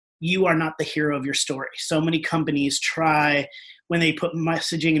you are not the hero of your story. So many companies try, when they put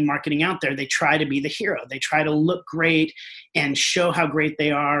messaging and marketing out there, they try to be the hero. They try to look great and show how great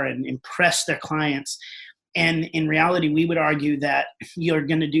they are and impress their clients. And in reality, we would argue that you're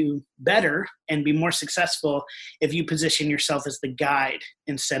going to do better and be more successful if you position yourself as the guide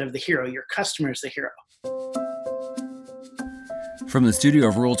instead of the hero. Your customer is the hero. From the studio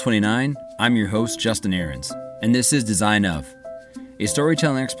of Rule 29, I'm your host, Justin Ahrens, and this is Design Of, a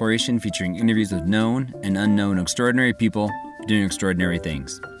storytelling exploration featuring interviews with known and unknown extraordinary people doing extraordinary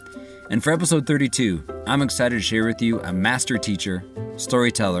things. And for episode 32, I'm excited to share with you a master teacher,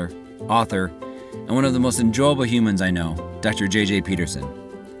 storyteller, author, and one of the most enjoyable humans I know, Dr. JJ Peterson.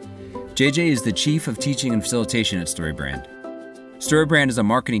 JJ is the Chief of Teaching and Facilitation at StoryBrand. StoryBrand is a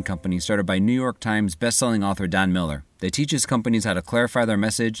marketing company started by New York Times bestselling author Don Miller that teaches companies how to clarify their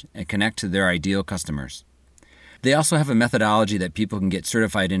message and connect to their ideal customers. They also have a methodology that people can get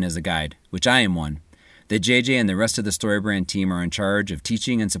certified in as a guide, which I am one, that JJ and the rest of the StoryBrand team are in charge of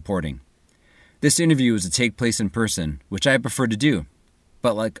teaching and supporting. This interview is to take place in person, which I prefer to do.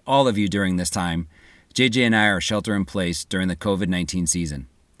 But like all of you during this time, JJ and I are shelter in place during the COVID-19 season.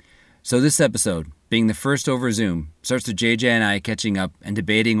 So this episode, being the first over Zoom, starts with JJ and I catching up and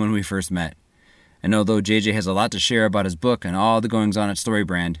debating when we first met. And although JJ has a lot to share about his book and all the goings-on at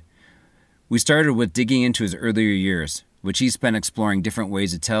StoryBrand, we started with digging into his earlier years, which he spent exploring different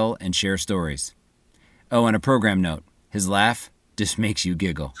ways to tell and share stories. Oh, and a program note, his laugh just makes you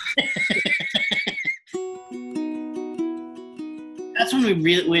giggle. That's when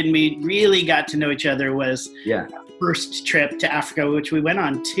we really got to know each other was our first trip to Africa, which we went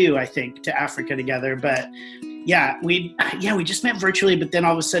on too, I think, to Africa together. But we just met virtually, but then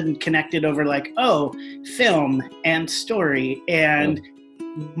all of a sudden connected over film and story and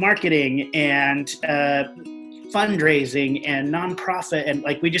marketing and fundraising and nonprofit. And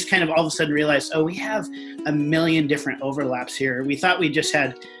we just kind of all of a sudden realized, we have a million different overlaps here. We thought we just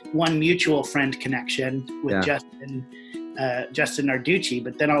had one mutual friend connection with Justin Narducci,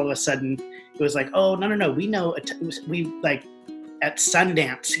 but then all of a sudden it was no, we know, we at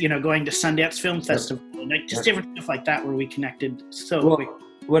Sundance, going to Sundance Film Festival, different stuff like that where we connected quick.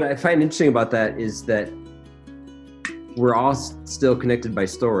 What I find interesting about that is that we're all still connected by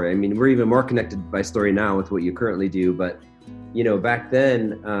story. I mean, we're even more connected by story now with what you currently do, but back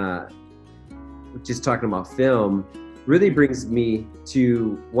then, just talking about film really brings me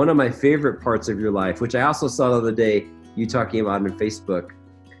to one of my favorite parts of your life, which I also saw the other day, you talking about on Facebook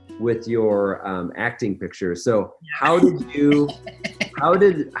with your acting picture. So how did young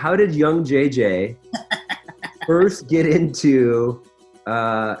JJ first get into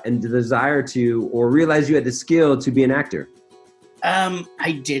and the desire to, or realize you had the skill to be an actor?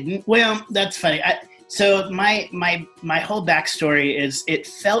 I didn't. Well, that's funny. So my whole backstory is it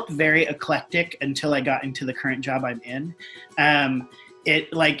felt very eclectic until I got into the current job I'm in.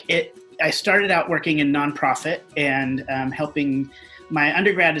 I started out working in nonprofit and helping. My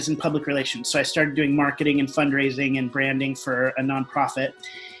undergrad is in public relations, so I started doing marketing and fundraising and branding for a nonprofit.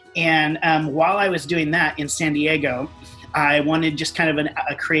 And while I was doing that in San Diego, I wanted just kind of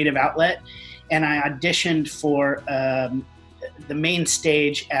a creative outlet, and I auditioned for the main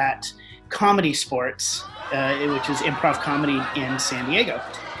stage at Comedy Sports, which is improv comedy in San Diego.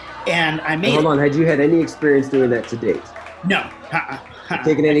 And I made. Hold on, had you had any experience doing that to date? No.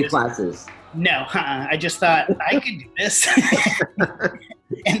 Taking any classes? No, I just thought I could do this.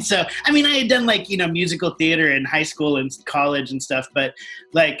 And so, I had done musical theater in high school and college and stuff, but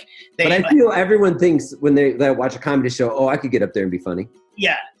But I feel everyone thinks when they watch a comedy show, I could get up there and be funny.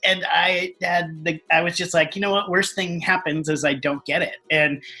 Yeah, and I was just what, worst thing happens is I don't get it.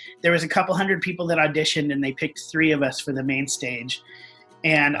 And there was a couple hundred people that auditioned, and they picked 3 of us for the main stage.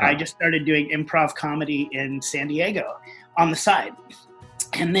 And I just started doing improv comedy in San Diego on the side.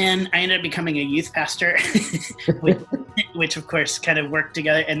 And then I ended up becoming a youth pastor, which of course kind of worked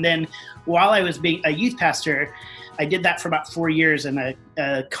together. And then while I was being a youth pastor, I did that for about 4 years, and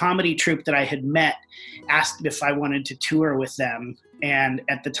a comedy troupe that I had met asked if I wanted to tour with them. And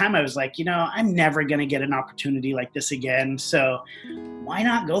at the time I was like, I'm never going to get an opportunity like this again. So why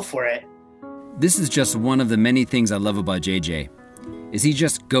not go for it? This is just one of the many things I love about JJ, is he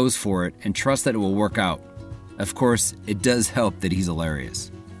just goes for it and trusts that it will work out. Of course, it does help that he's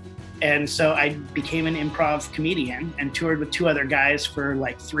hilarious. And so I became an improv comedian and toured with 2 other guys for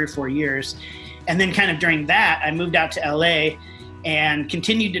 3 or 4 years. And then kind of during that, I moved out to LA and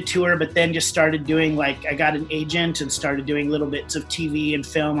continued to tour, but then just started doing I got an agent and started doing little bits of TV and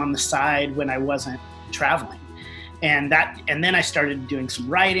film on the side when I wasn't traveling. And then I started doing some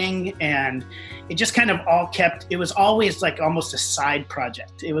writing, and it just kind of it was always like almost a side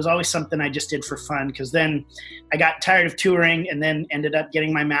project. It was always something I just did for fun, because then I got tired of touring and then ended up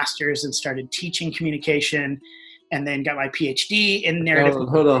getting my master's and started teaching communication, and then got my PhD in narrative.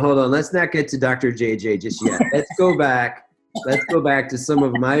 Hold on. Let's not get to Dr. JJ just yet. Let's go back to some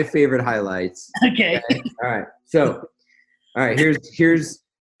of my favorite highlights. Okay. All right. So, all right, here's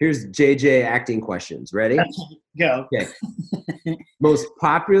JJ acting questions. Ready? Okay, go. Okay. Most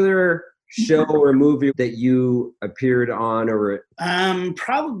popular show or movie that you appeared on, or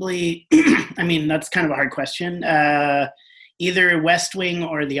probably I mean, that's kind of a hard question. Either West Wing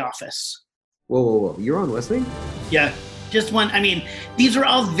or The Office. Whoa. You're on West Wing? Yeah. Just one. I mean, these are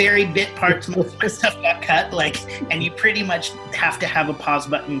all very bit parts. Most of my stuff got cut, and you pretty much have to have a pause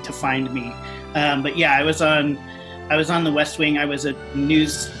button to find me. But yeah, I was on the West Wing. I was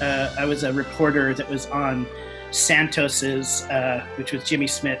I was a reporter that was on Santos's, which was Jimmy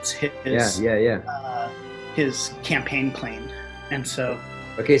Smith's his campaign plane. And so.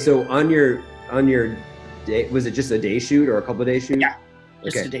 Okay, so on your day, was it just a day shoot or a couple of day shoot? Yeah,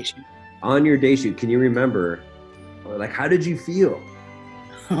 just a day shoot. On your day shoot, can you remember, like, how did you feel?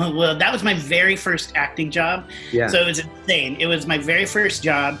 Well, that was my very first acting job. Yeah. So it was insane. It was my very first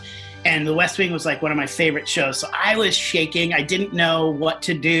job. And The West Wing was like one of my favorite shows. So I was shaking. I didn't know what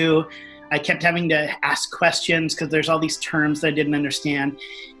to do. I kept having to ask questions because there's all these terms that I didn't understand.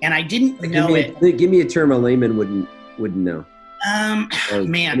 And I didn't know it. Give me a term a layman wouldn't know.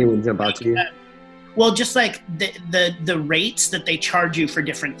 Man. Anyone jump out to you? Well, just like the rates that they charge you for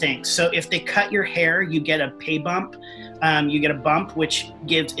different things. So if they cut your hair, you get a pay bump. You get a bump, which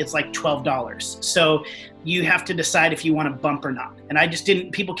it's like $12. So you have to decide if you want a bump or not. And I just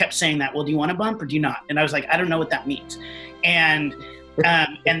didn't, people kept saying that, well, do you want a bump or do you not? And I was like, I don't know what that means. And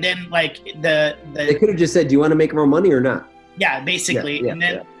then like they could have just said, do you want to make more money or not? Yeah, basically. And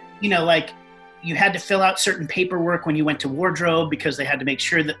then, like you had to fill out certain paperwork when you went to wardrobe because they had to make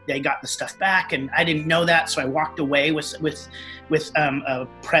sure that they got the stuff back. And I didn't know that. So I walked away with a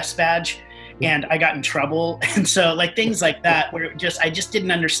press badge. And I got in trouble. And so like things like that where I just didn't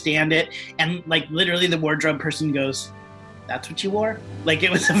understand it. And like literally the wardrobe person goes, that's what you wore? Like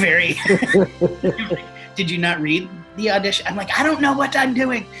it was a very, did you not read the audition? I'm like, I don't know what I'm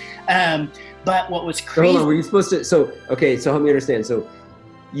doing. But what was crazy. Hold on, were you supposed to, so help me understand. So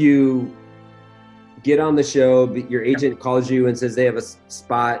you get on the show, your agent calls you and says they have a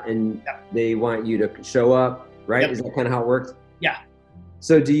spot and they want you to show up, right? Yep. Is that kind of how it worked? Yeah.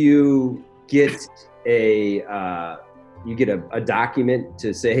 So do you get a document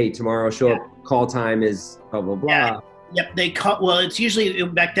to say, hey, tomorrow show up, call time is blah, blah, blah. Yeah. Yep. They call, well, it's usually,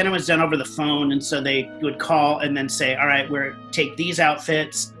 back then it was done over the phone. And so they would call and then say, all right, take these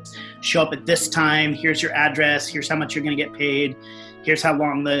outfits, show up at this time. Here's your address. Here's how much you're going to get paid. Here's how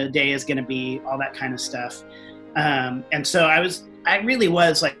long the day is going to be, all that kind of stuff. And so I really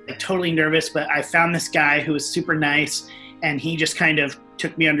was like totally nervous, but I found this guy who was super nice and he just kind of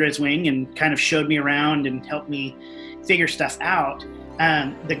took me under his wing and kind of showed me around and helped me figure stuff out.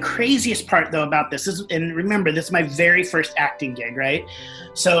 The craziest part though about this is, and remember, this is my very first acting gig, right?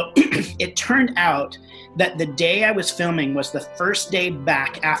 So it turned out that the day I was filming was the first day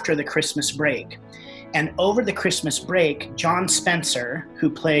back after the Christmas break. And over the Christmas break, John Spencer, who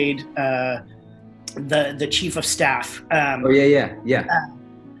played the chief of staff. Was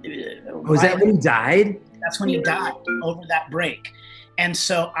that when he died? That's when he died over that break. And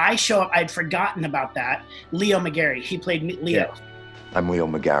so I show up, I'd forgotten about that. Leo McGarry, he played Leo. Yeah. I'm Leo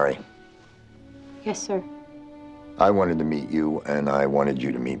McGarry. Yes, sir. I wanted to meet you, and I wanted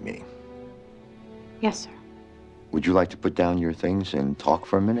you to meet me. Yes, sir. Would you like to put down your things and talk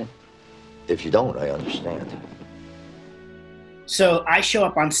for a minute? If you don't, I understand. So I show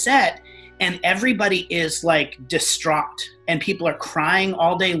up on set, and everybody is like distraught and people are crying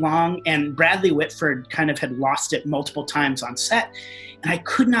all day long. And Bradley Whitford kind of had lost it multiple times on set. And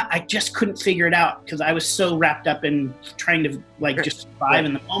I just couldn't figure it out because I was so wrapped up in trying to like just survive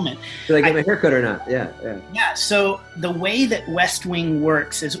in the moment. Did I get my haircut or not? Yeah. Yeah. So the way that West Wing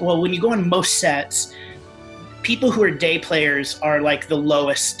works is, well, when you go on most sets, people who are day players are like the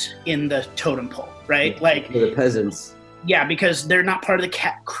lowest in the totem pole, right? Like the peasants. Yeah, because they're not part of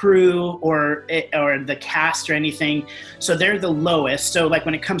the crew or the cast or anything. So they're the lowest. So like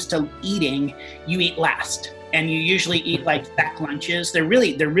when it comes to eating, you eat last. And you usually eat like sack lunches. They're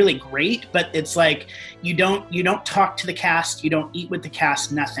really great, but it's like you don't talk to the cast, you don't eat with the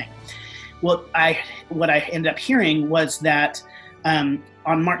cast, nothing. What I ended up hearing was that on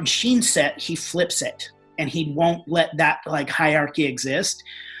Martin Sheen's set, he flips it and he won't let that like hierarchy exist.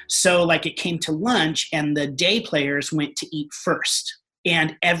 So like it came to lunch and the day players went to eat first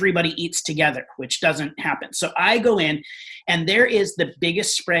and everybody eats together, which doesn't happen. So I go in and there is the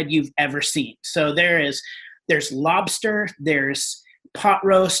biggest spread you've ever seen. So there's lobster, there's pot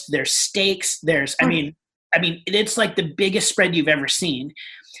roast, there's steaks, I mean, it's like the biggest spread you've ever seen.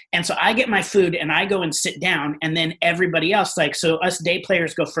 And so I get my food and I go and sit down, and then everybody else, like, so us day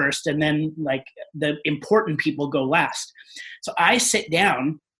players go first, and then like the important people go last. So I sit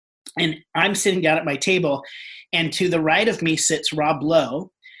down and I'm sitting down at my table, and to the right of me sits Rob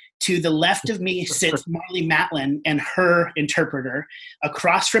Lowe. To the left of me sits Marlee Matlin and her interpreter.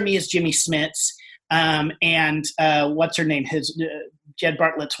 Across from me is Jimmy Smits. And what's her name? Jed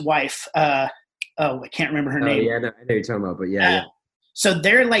Bartlett's wife. I can't remember her name. Yeah, no, I know you're talking about, but yeah. So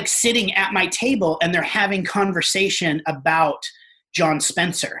they're like sitting at my table and they're having conversation about John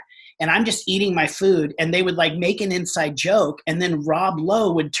Spencer. And I'm just eating my food, and they would like make an inside joke, and then Rob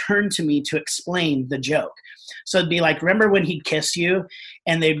Lowe would turn to me to explain the joke. So it'd be like, remember when he'd kiss you?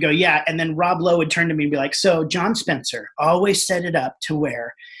 And they'd go, yeah. And then Rob Lowe would turn to me and be like, so John Spencer always set it up to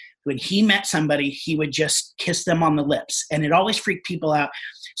where when he met somebody, he would just kiss them on the lips, and it always freaked people out.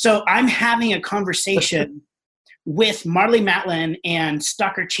 So I'm having a conversation with Marlee Matlin and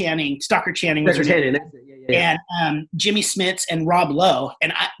Stockard Channing. Stockard Channing was her name. Yeah. And Jimmy Smits and Rob Lowe.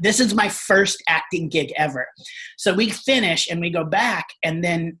 And this is my first acting gig ever. So we finish and we go back, and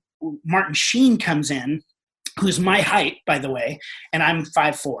then Martin Sheen comes in, who's my height, by the way, and I'm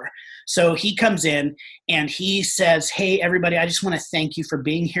 5'4". So he comes in and he says, hey, everybody, I just want to thank you for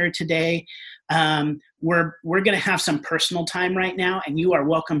being here today. We're going to have some personal time right now, and you are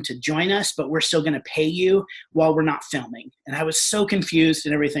welcome to join us, but we're still going to pay you while we're not filming. And I was so confused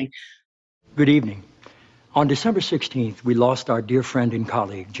and everything. Good evening. On December 16th, we lost our dear friend and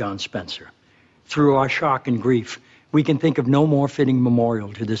colleague, John Spencer. Through our shock and grief, we can think of no more fitting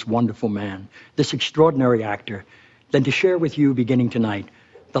memorial to this wonderful man, this extraordinary actor, than to share with you, beginning tonight,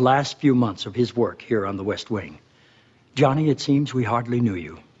 the last few months of his work here on the West Wing. Johnny, it seems we hardly knew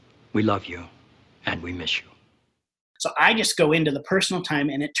you. We love you, and we miss you. So I just go into the personal time,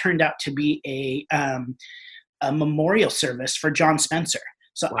 and it turned out to be a memorial service for John Spencer.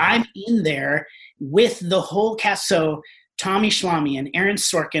 So wow. I'm in there with the whole cast. So Tommy Schlamme and Aaron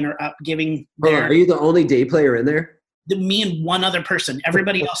Sorkin are up giving their... Are you the only day player in there? Me and one other person.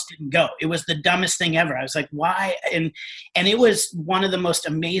 Everybody else didn't go. It was the dumbest thing ever. I was like, why? And it was one of the most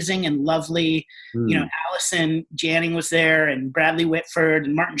amazing and lovely, you know, Allison Janning was there, and Bradley Whitford,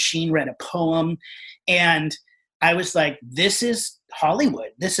 and Martin Sheen read a poem. And I was like, this is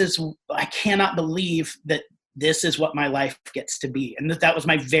Hollywood. I cannot believe that this is what my life gets to be. And that was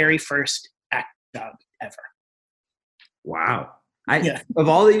my very first act job ever. Wow. Of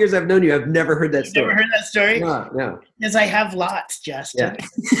all the years I've known you, I've never heard that story. Never heard that story? No. Because I have lots, Justin.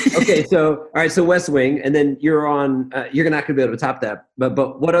 Yeah. Okay, all right, so West Wing, and then you're on, you're not going to be able to top that,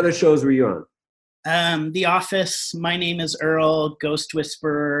 but what other shows were you on? The Office, My Name is Earl, Ghost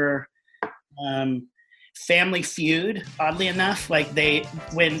Whisperer, Family Feud, oddly enough. Like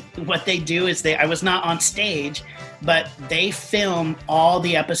what they do is I was not on stage, but they film all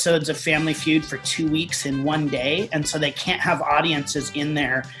the episodes of Family Feud for 2 weeks in one day. And so they can't have audiences in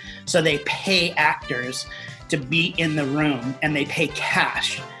there. So they pay actors to be in the room, and they pay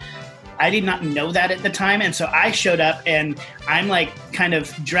cash. I did not know that at the time. And so I showed up, and I'm like kind of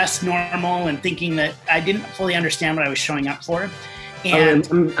dressed normal and thinking that I didn't fully understand what I was showing up for. And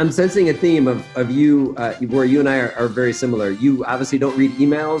I'm sensing a theme of you where you and I are very similar. You obviously don't read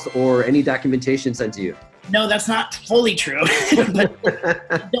emails or any documentation sent to you. No, that's not fully true. But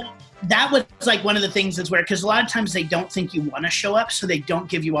that was like one of the things is where, because a lot of times they don't think you want to show up, so they don't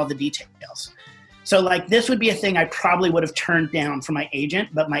give you all the details. So like this would be a thing I probably would have turned down from my agent,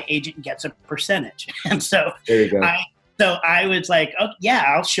 but my agent gets a percentage. And so there you go. I was like, oh yeah,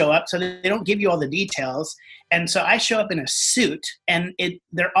 I'll show up. So they don't give you all the details. And so I show up in a suit, and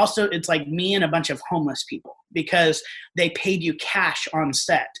it's like me and a bunch of homeless people because they paid you cash on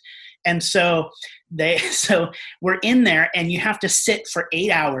set. And so we're in there, and you have to sit for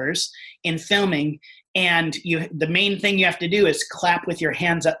 8 hours in filming. And the main thing you have to do is clap with your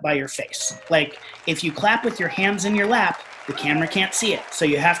hands up by your face. Like if you clap with your hands in your lap, the camera can't see it. So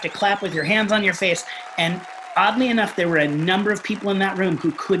you have to clap with your hands on your face. And oddly enough, there were a number of people in that room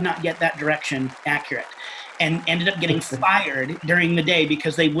who could not get that direction accurate and ended up getting fired during the day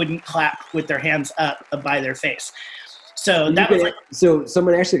because they wouldn't clap with their hands up by their face. So so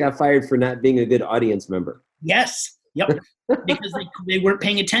someone actually got fired for not being a good audience member. Yes. Yep. Because they weren't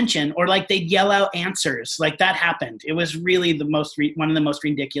paying attention, or like they'd yell out answers. Like that happened. It was really one of the most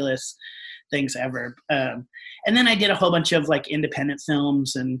ridiculous things ever. And then I did a whole bunch of like independent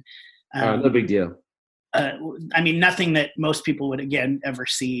films and no big deal. I mean, nothing that most people would again ever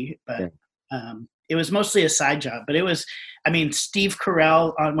see, but it was mostly a side job. But it was, I mean, Steve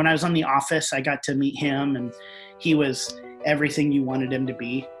Carell, when I was on The Office, I got to meet him, and he was everything you wanted him to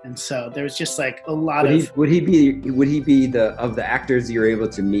be. And so there was just like a lot of. Would he be of the actors you were able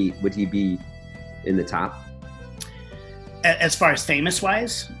to meet? Would he be in the top? As far as famous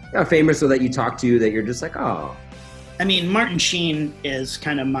wise? Yeah, famous so that you talk to, that you're just like, oh. I mean, Martin Sheen is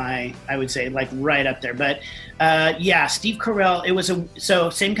kind of I would say, like right up there. But yeah, Steve Carell, it was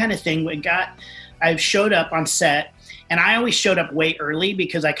same kind of thing. I showed up on set, and I always showed up way early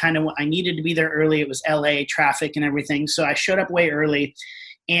because I needed to be there early. It was LA traffic and everything. So I showed up way early,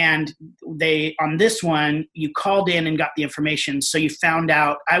 and on this one, you called in and got the information. So you found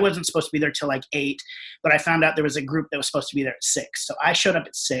out I wasn't supposed to be there till like 8, but I found out there was a group that was supposed to be there at 6. So I showed up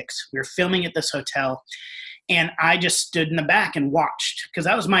at 6. We were filming at this hotel. And I just stood in the back and watched, because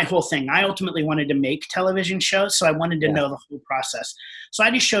that was my whole thing. I ultimately wanted to make television shows, so I wanted to know the whole process. So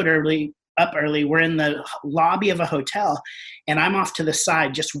I just showed up early. We're in the lobby of a hotel, and I'm off to the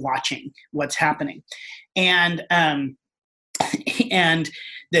side just watching what's happening. And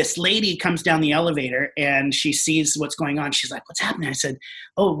this lady comes down the elevator, and she sees what's going on. She's like, "What's happening?" I said,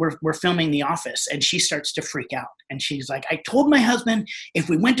 "Oh, we're filming The Office." And she starts to freak out. And she's like, "I told my husband if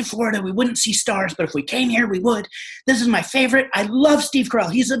we went to Florida, we wouldn't see stars, but if we came here, we would. This is my favorite. I love Steve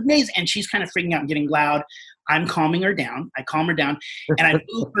Carell. He's amazing." And she's kind of freaking out and getting loud. I'm calming her down. I calm her down, and I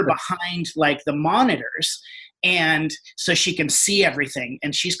move her behind like the monitors, and so she can see everything.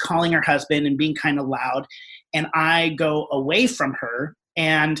 And she's calling her husband and being kind of loud. And I go away from her,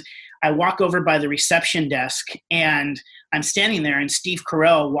 and I walk over by the reception desk, and I'm standing there, and Steve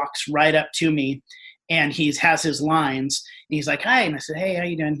Carell walks right up to me, and he has his lines, and he's like, "Hi." And I said, "Hey, how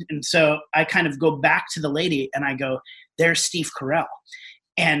you doing?" And so I kind of go back to the lady, and I go, "There's Steve Carell."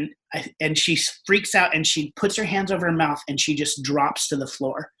 And she freaks out, and she puts her hands over her mouth, and she just drops to the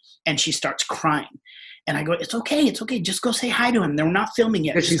floor, and she starts crying. And I go, it's okay. Just go say hi to him. They're not filming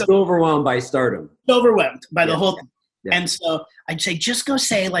yet." Because she's so overwhelmed by stardom. Overwhelmed by the whole thing. Yeah. And so I'd say, just go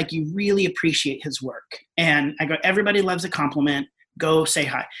say like you really appreciate his work. And I go, everybody loves a compliment. Go say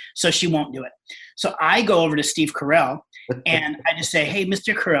hi. So she won't do it. So I go over to Steve Carell, and I just say, "Hey,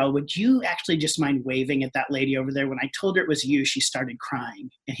 Mr. Carell, would you actually just mind waving at that lady over there? When I told her it was you, she started crying."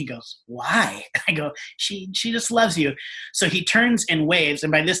 And he goes, "Why?" I go, she just loves you." So he turns and waves,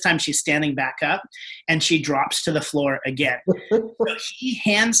 and by this time she's standing back up, and she drops to the floor again. So he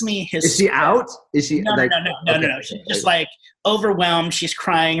hands me his. Is she out? Is she? No. She's just like overwhelmed. She's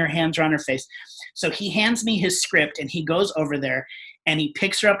crying. Her hands are on her face. So he hands me his script, and he goes over there, and he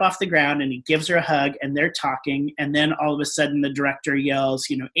picks her up off the ground, and he gives her a hug, and they're talking. And then all of a sudden the director yells,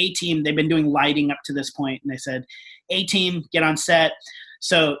 "A-team," they've been doing lighting up to this point, and they said, "A-team, get on set."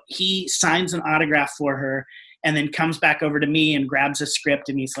 So he signs an autograph for her, and then comes back over to me and grabs a script,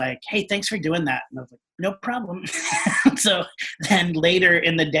 and he's like, "Hey, thanks for doing that." And I was like, "No problem." So then later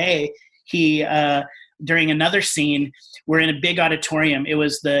in the day, he during another scene, we're in a big auditorium. It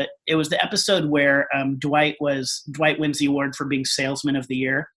was the episode where Dwight wins the award for being Salesman of the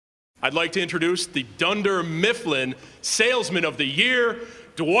Year. I'd like to introduce the Dunder Mifflin Salesman of the Year,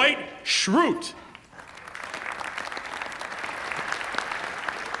 Dwight Schrute.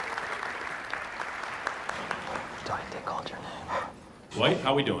 Dwight, they called your name. Dwight,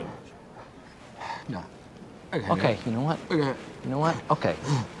 how we doing? No. Okay, you know what? Okay. You know what? Okay.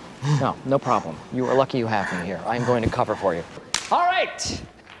 No problem. You are lucky you have me here. I'm going to cover for you. All right.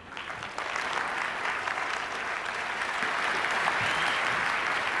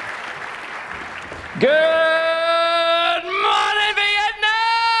 Good morning,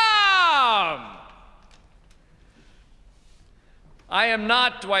 Vietnam! I am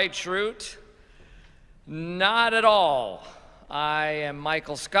not Dwight Schrute. Not at all. I am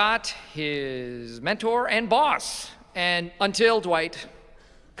Michael Scott, his mentor and boss. And until Dwight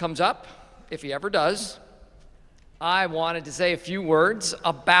comes up, if he ever does, I wanted to say a few words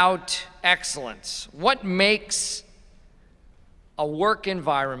about excellence. What makes a work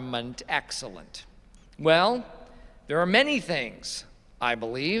environment excellent? Well, there are many things, I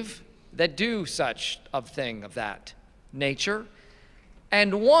believe, that do such a thing of that nature.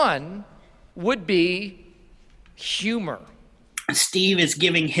 And one would be humor. Steve is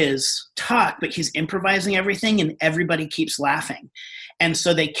giving his talk, but he's improvising everything, and everybody keeps laughing. And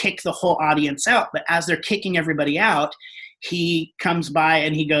so they kick the whole audience out. But as they're kicking everybody out, he comes by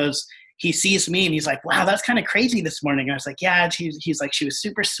and he goes, he sees me and he's like, wow, that's kind of crazy this morning. And I was like, yeah. He's like, she was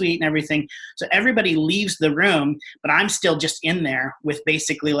super sweet and everything. So everybody leaves the room, but I'm still just in there with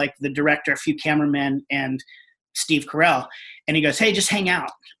basically like the director, a few cameramen, and Steve Carell. And he goes, hey, just hang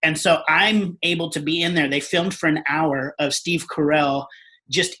out. And so I'm able to be in there. They filmed for an hour of Steve Carell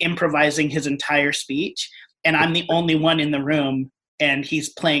just improvising his entire speech. And I'm the only one in the room, and he's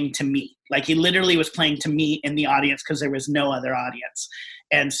playing to me. Like, he literally was playing to me in the audience because there was no other audience.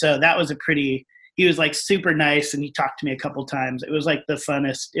 And so that was he was like super nice, and he talked to me a couple times. It was like the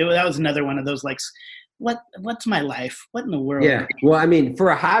funnest. That was another one of those like, what's my life? What in the world? Yeah. Well, I mean, for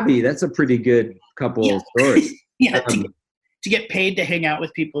a hobby, that's a pretty good couple of stories. Yeah. To get paid to hang out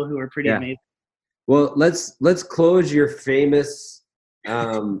with people who are pretty amazing. Well, let's close your famous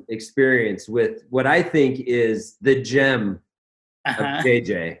experience with what I think is the gem of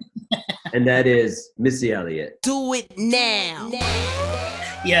JJ, and that is Missy Elliott. Do it now.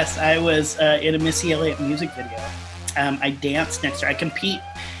 Yes, I was in a Missy Elliott music video. I danced next to her. I compete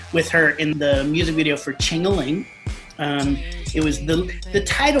with her in the music video for Ching-a-Ling. It was the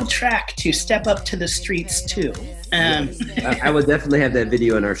title track to Step Up to the Streets too. I will definitely have that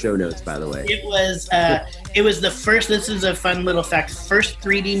video in our show notes, by the way. It was the first, this is a fun little fact, first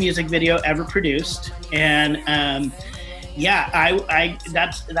 3D music video ever produced. And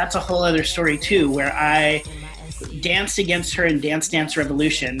that's a whole other story too, where I danced against her in Dance Dance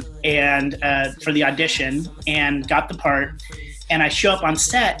Revolution and for the audition, and got the part. And I show up on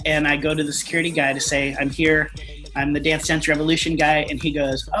set and I go to the security guy to say, I'm here. I'm the Dance Dance Revolution guy. And he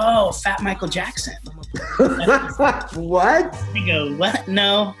goes, oh, Fat Michael Jackson. What? I go, what?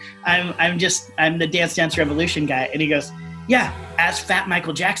 No, I'm the Dance Dance Revolution guy. And he goes, yeah, as Fat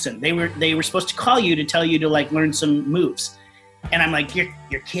Michael Jackson. They were supposed to call you to tell you to like learn some moves. And I'm like,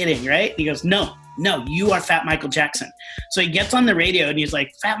 you're kidding, right? He goes, no, you are Fat Michael Jackson. So he gets on the radio and he's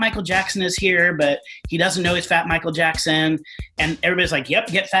like, Fat Michael Jackson is here, but he doesn't know he's Fat Michael Jackson. And everybody's like, yep,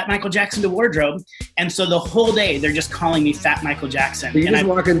 get Fat Michael Jackson to wardrobe. And so the whole day they're just calling me Fat Michael Jackson. So you're just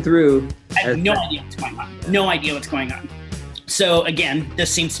walking through. I have no idea what's going on. No idea what's going on. So again,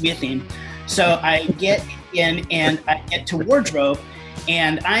 this seems to be a theme. So I get in and I get to wardrobe,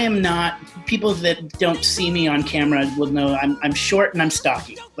 and I am not, people that don't see me on camera will know I'm short and I'm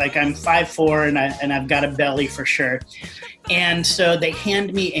stocky. Like, I'm 5'4" and I've got a belly for sure. And so they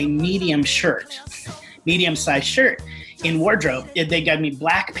hand me a medium size shirt in wardrobe. They got me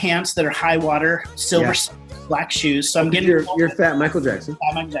black pants that are high water, silver black shoes. So I'm getting you're Fat Michael Jackson.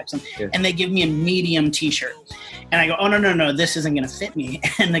 Fat Michael Jackson. Yeah. And they give me a medium t-shirt. And I go, oh, no, this isn't going to fit me.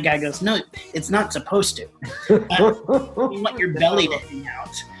 And the guy goes, no, it's not supposed to. You want your belly to hang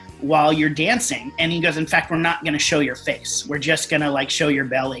out while you're dancing. And he goes, in fact, we're not going to show your face. We're just going to like show your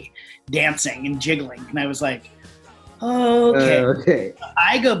belly dancing and jiggling. And I was like, okay. Okay.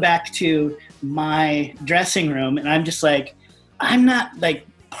 I go back to my dressing room and I'm just like, I'm not like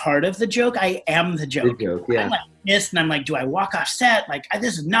part of the joke. I am the joke. The joke, yeah. I'm like this, and I'm like, do I walk off set? Like,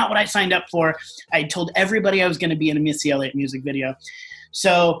 this is not what I signed up for. I told everybody I was going to be in a Missy Elliott music video.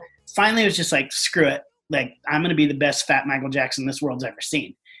 So finally, it was just like, screw it. Like, I'm going to be the best Fat Michael Jackson this world's ever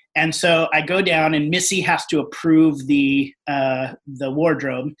seen. And so I go down, and Missy has to approve the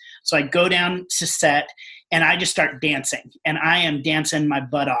wardrobe. So I go down to set, and I just start dancing, and I am dancing my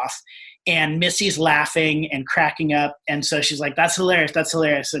butt off. And Missy's laughing and cracking up. And so she's like, that's hilarious. That's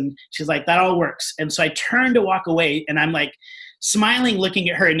hilarious. And she's like, that all works. And so I turn to walk away, and I'm like smiling,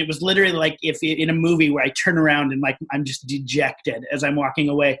 looking at her. And it was literally like if in a movie where I turn around and like, I'm just dejected as I'm walking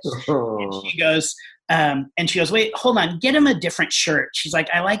away. And she goes, wait, hold on, get him a different shirt. She's like,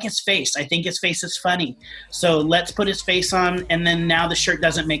 I like his face. I think his face is funny. So let's put his face on. And then now the shirt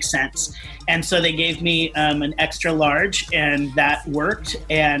doesn't make sense. And so they gave me an extra large, and that worked.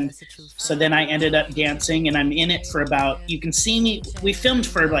 And so then I ended up dancing, and I'm in it for about, you can see me, we filmed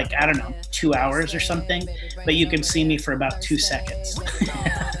for like, I don't know, 2 hours or something, but you can see me for about 2 seconds.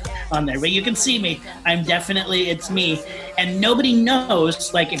 On there, but you can see me. It's me. And nobody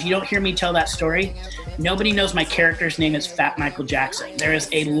knows, like, if you don't hear me tell that story, nobody knows my character's name is Fat Michael Jackson. There is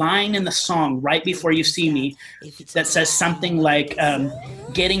a line in the song right before you see me that says something like,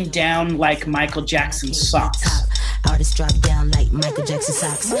 getting down like Michael Jackson's socks. Artists drop down like Michael Jackson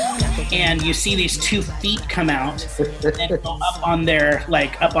socks. And you see these 2 feet come out and go up on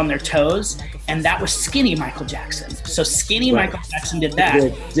their toes, and that was skinny Michael Jackson. So skinny Michael Jackson did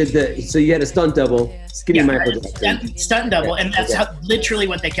that. So you had a stunt double, skinny Michael Jackson. Stunt double, and that's literally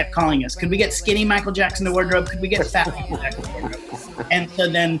what they kept calling us. Could we get skinny Michael Jackson to wardrobe? Could we get fat Michael Jackson to wardrobe? And so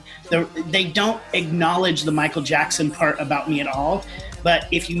then they don't acknowledge the Michael Jackson part about me at all. But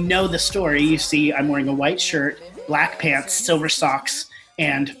if you know the story, you see I'm wearing a white shirt, black pants, silver socks,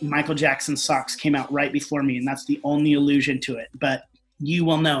 and Michael Jackson's socks came out right before me, and that's the only allusion to it. But you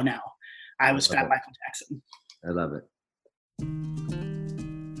will know now. I was Fat Michael Jackson. I love it.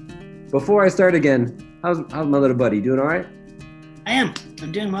 Before I start again, how's my little buddy? Doing all right? I am.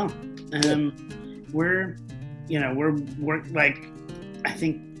 I'm doing well. We're like, I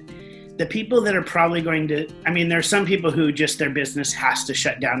think the people that are probably going to, I mean, there are some people who just their business has to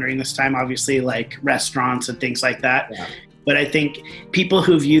shut down during this time, obviously, like restaurants and things like that. Yeah. But I think people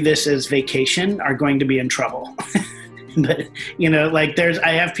who view this as vacation are going to be in trouble. But, like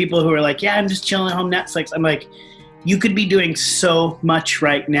I have people who are like, yeah, I'm just chilling at home Netflix. I'm like, you could be doing so much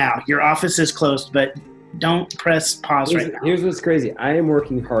right now. Your office is closed, but don't press pause right now. Here's what's crazy. I am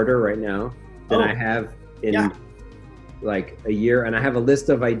working harder right now than I have in like a year. And I have a list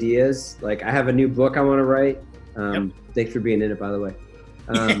of ideas. Like I have a new book I want to write. Thanks for being in it, by the way.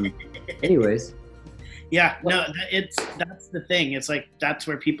 Anyways. Yeah, no, that's the thing. It's like, that's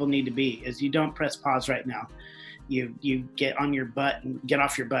where people need to be, is you don't press pause right now. You get on your butt and get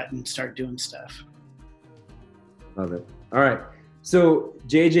off your butt and start doing stuff. Love it. All right. So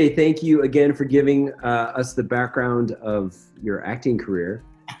JJ, thank you again for giving us the background of your acting career.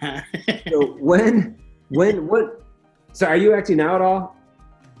 So so are you acting now at all?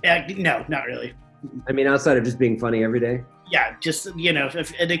 No, not really. I mean, outside of just being funny every day? Yeah, just,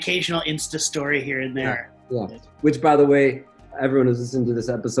 an occasional Insta story here and there. Yeah. Which, by the way, everyone who's listening to this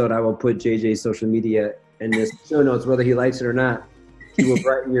episode, I will put JJ's social media in this show notes, whether he likes it or not. He will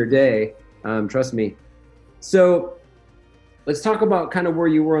brighten your day. Trust me. So let's talk about kind of where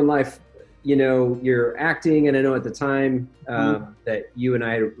you were in life. You're acting, and I know at the time that you and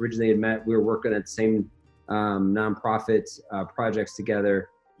I originally had met, we were working at the same nonprofit projects together.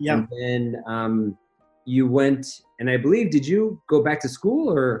 Yeah. And then you went, and I believe, did you go back to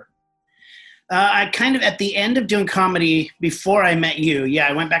school or? I kind of, at the end of doing comedy, before I met you,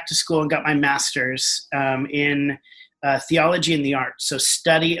 I went back to school and got my master's in theology and the arts. So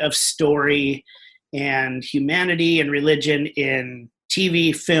study of story and humanity and religion in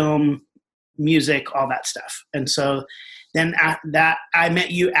TV, film, music, all that stuff. And so then I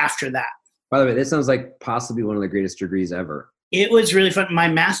met you after that. By the way, this sounds like possibly one of the greatest degrees ever. It was really fun. My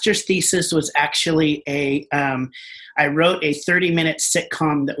master's thesis was actually I wrote a 30-minute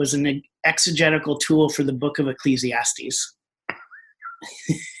sitcom that was an exegetical tool for the book of Ecclesiastes.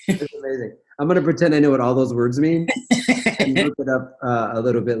 That's amazing. I'm going to pretend I know what all those words mean and look it up a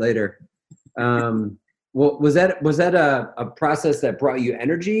little bit later. Well, was that a process that brought you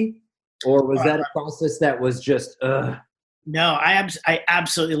energy, or was that a process that was just No, I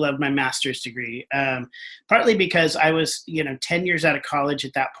absolutely loved my master's degree, partly because I was 10 years out of college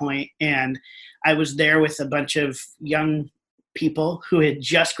at that point, and I was there with a bunch of young people who had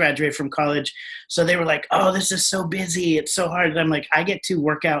just graduated from college. So they were like, oh, this is so busy. It's so hard. And I'm like, I get to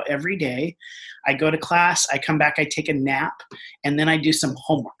work out every day. I go to class, I come back, I take a nap, and then I do some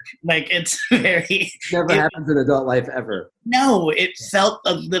homework. Like, it's very... Never happens in adult life ever. No, it felt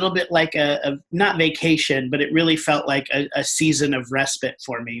a little bit like a not vacation, but it really felt like a season of respite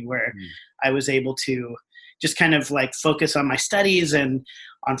for me, where I was able to just kind of like focus on my studies and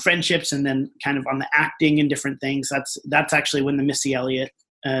on friendships, and then kind of on the acting and different things. That's actually when the Missy Elliott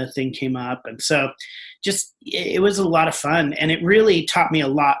thing came up. And so just, it was a lot of fun, and it really taught me a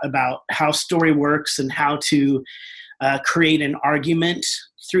lot about how story works and how to create an argument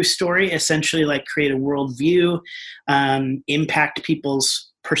through story, essentially like create a worldview, impact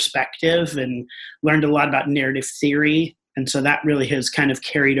people's perspective, and learned a lot about narrative theory. And so that really has kind of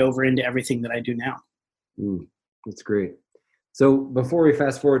carried over into everything that I do now. That's great. So before we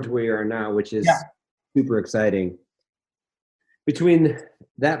fast forward to where you are now, which is super exciting, between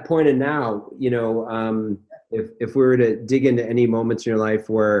that point and now, if we were to dig into any moments in your life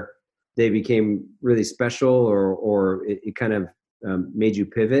where they became really special, or it kind of made you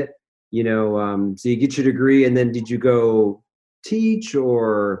pivot, so you get your degree, and then did you go teach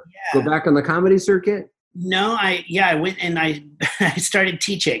or go back on the comedy circuit? No, I went and I started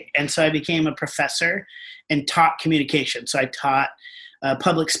teaching. And so I became a professor and taught communication. So I taught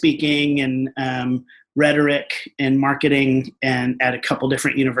public speaking and rhetoric and marketing, and at a couple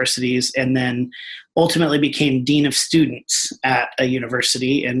different universities, and then ultimately became dean of students at a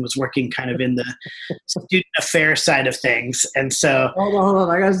university and was working kind of in the student affairs side of things. And so hold on,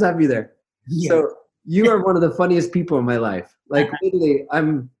 I gotta stop you there. So you are one of the funniest people in my life. Like, literally,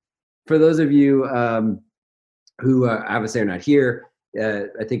 for those of you who obviously are not here,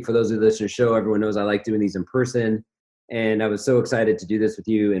 I think for those who listen to the show, everyone knows I like doing these in person. And I was so excited to do this with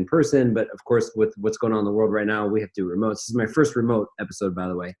you in person. But of course, with what's going on in the world right now, we have to do remote. This is my first remote episode, by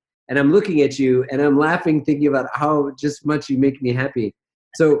the way. And I'm looking at you and I'm laughing, thinking about how just much you make me happy.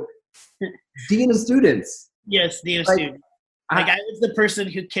 So, dean of students. Yes, dean of students. Like I was the person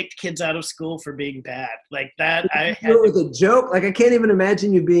who kicked kids out of school for being bad. Like that. I had with a joke. Like I can't even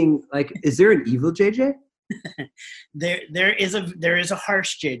imagine you being like. Is there an evil JJ? there is a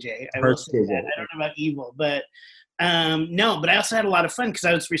harsh JJ. I will say that. I don't know about evil, but no. But I also had a lot of fun because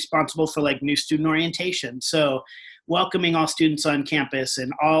I was responsible for like new student orientation. So welcoming all students on campus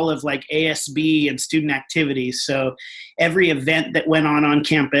and all of like ASB and student activities. So every event that went on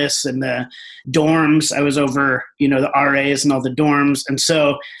campus and the dorms, I was over, the RAs and all the dorms. And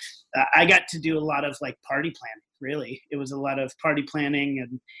so I got to do a lot of like party planning, really. It was a lot of party planning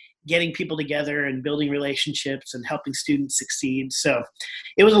and getting people together and building relationships and helping students succeed. So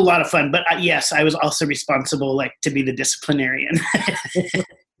it was a lot of fun. But yes, I was also responsible like to be the disciplinarian.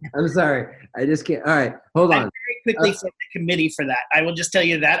 I'm sorry. I just can't. All right. Hold on. I very quickly formed the committee for that. I will just tell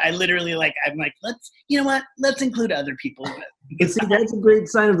you that. I literally I'm like, let's include other people. But see, that's a great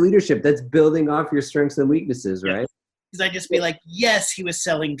sign of leadership. That's building off your strengths and weaknesses, right? Because I'd just be like, yes, he was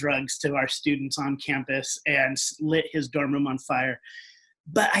selling drugs to our students on campus and lit his dorm room on fire.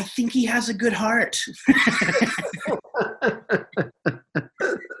 But I think he has a good heart.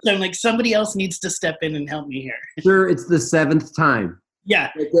 So I'm like, somebody else needs to step in and help me here. Sure, it's the 7th time.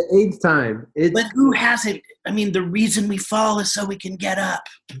 Yeah. Like the 8th time. But who hasn't? I mean, the reason we fall is so we can get up.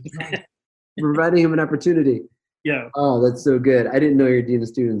 Providing him an opportunity. Yeah. Oh, that's so good. I didn't know you're dean of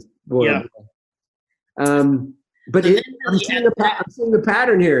students. Boy, yeah. But I'm seeing the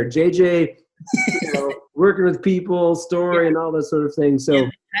pattern here. JJ, working with people, story, and all that sort of thing. So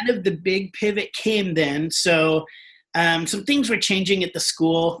kind of the big pivot came then. So some things were changing at the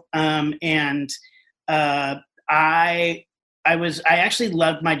school, and I actually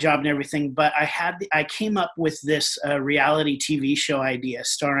loved my job and everything, but I came up with this reality TV show idea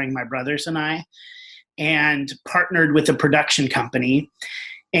starring my brothers and I, and partnered with a production company,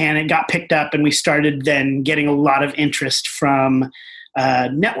 and it got picked up, and we started then getting a lot of interest from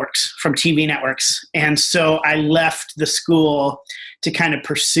networks, from TV networks. And so I left the school to kind of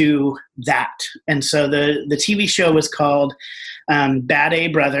pursue that. And so the TV show was called Bad A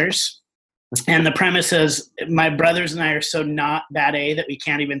Brothers. And the premise is my brothers and I are so not bad A that we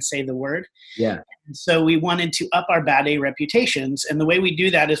can't even say the word. Yeah. And so we wanted to up our bad A reputations. And the way we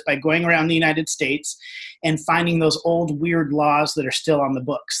do that is by going around the United States and finding those old weird laws that are still on the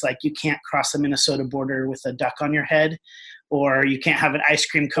books. Like you can't cross the Minnesota border with a duck on your head, or you can't have an ice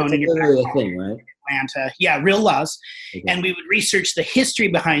cream cone in your back. Thing, right? Atlanta. Yeah, real laws. Okay. And we would research the history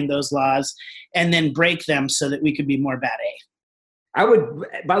behind those laws and then break them so that we could be more bad A. I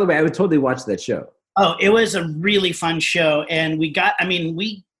would totally watch that show. Oh, it was a really fun show. And we got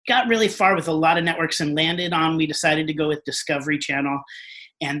really far with a lot of networks and we decided to go with Discovery Channel.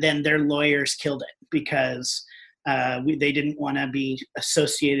 And then their lawyers killed it because they didn't want to be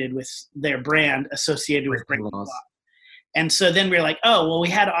associated with their brand, associated with breaking the law. And so then we were like, oh, well, we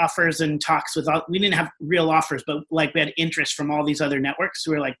had offers and talks we didn't have real offers, but like we had interest from all these other networks.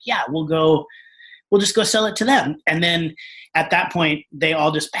 So we were like, yeah, we'll just go sell it to them. And then at that point, they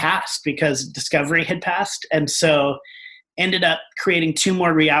all just passed because Discovery had passed. And so ended up creating 2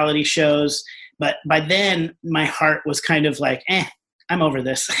 more reality shows. But by then, my heart was kind of like, I'm over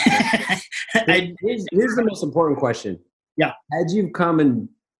this. Here's the most important question. Yeah. Had you come and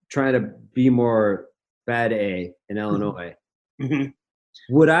try to be more bad A in Illinois,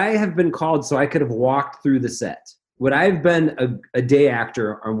 would I have been called so I could have walked through the set? Would I have been a day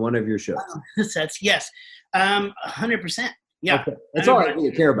actor on one of your shows? Sets, yes. 100%. Yeah. Okay. That's all I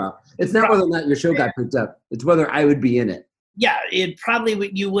really care about. It's not whether or not your show got picked up. It's whether I would be in it. Yeah,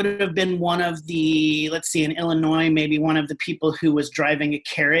 you would have been one of the, let's see, in Illinois, maybe one of the people who was driving a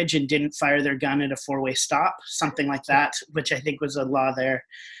carriage and didn't fire their gun at a 4-way stop, something like that, which I think was a law there.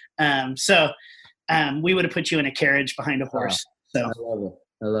 So we would have put you in a carriage behind a horse. So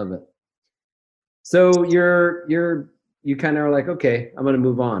I love it. So you kind of are like, okay, I'm going to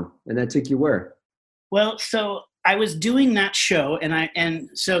move on. And that took you where? Well, so I was doing that show and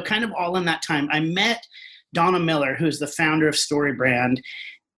so kind of all in that time, I met Donna Miller, who's the founder of Story Brand.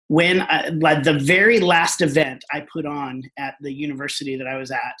 When the very last event I put on at the university that I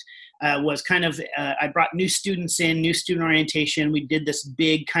was at was kind of, I brought new students in, new student orientation. We did this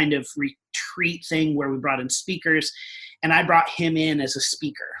big kind of retreat thing where we brought in speakers, and I brought him in as a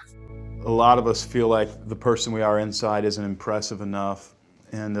speaker. A lot of us feel like the person we are inside isn't impressive enough.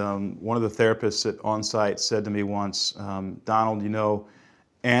 And one of the therapists at On-Site said to me once, Donald,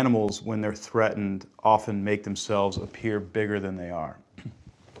 animals, when they're threatened, often make themselves appear bigger than they are.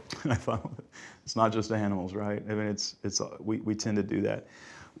 And I thought, it's not just animals, right? I mean, we tend to do that.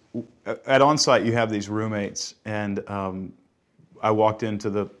 At On-Site, you have these roommates, and I walked into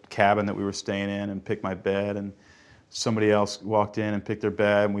the cabin that we were staying in and picked my bed, and somebody else walked in and picked their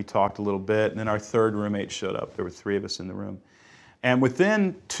bed, and we talked a little bit, and then our third roommate showed up. There were 3 of us in the room. And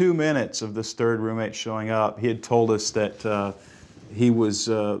within 2 minutes of this third roommate showing up, he had told us that he was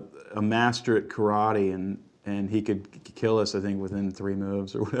a master at karate, and he could kill us, I think, within 3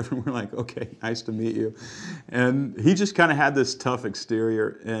 moves or whatever. We're like, okay, nice to meet you. And he just kind of had this tough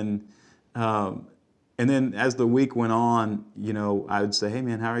exterior. And then as the week went on, you know, I would say, hey,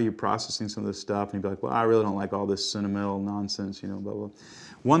 man, how are you processing some of this stuff? And he'd be like, well, I really don't like all this sentimental nonsense, you know, blah, blah.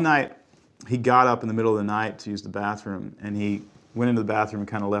 One night, he got up in the middle of the night to use the bathroom, and he went into the bathroom and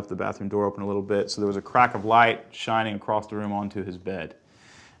kind of left the bathroom door open a little bit. So there was a crack of light shining across the room onto his bed.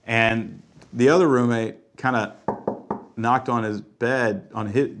 And the other roommate kind of knocked on his bed,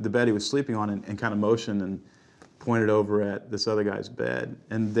 the bed he was sleeping on, and kind of motioned and pointed over at this other guy's bed.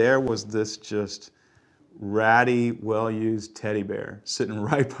 And there was this just ratty, well-used teddy bear sitting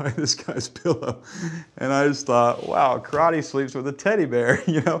right by this guy's pillow. And I just thought, wow, karate sleeps with a teddy bear,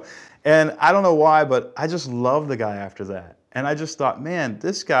 you know? And I don't know why, but I just loved the guy after that. And I just thought, man,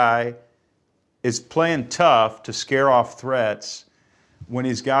 this guy is playing tough to scare off threats when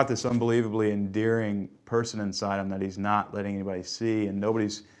he's got this unbelievably endearing person inside him that he's not letting anybody see, and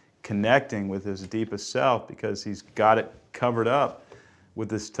nobody's connecting with his deepest self because he's got it covered up with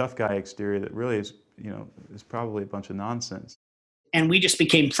this tough guy exterior that really is, you know, is probably a bunch of nonsense. And we just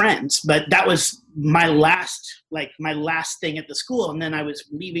became friends. But that was my last thing at the school. And then I was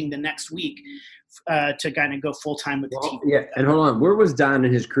leaving the next week to kind of go full time with the team. Yeah, and hold on, where was Don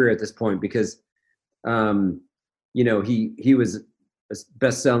in his career at this point? Because, you know, he was a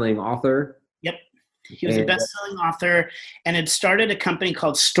best-selling author. Yep. He was a best-selling author and had started a company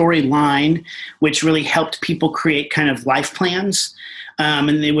called Storyline, which really helped people create kind of life plans. And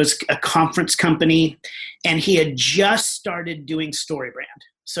it was a conference company. And he had just started doing StoryBrand.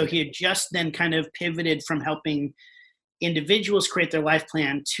 So he had just then kind of pivoted from helping individuals create their life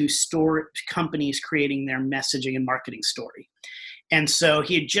plan to companies creating their messaging and marketing story. And so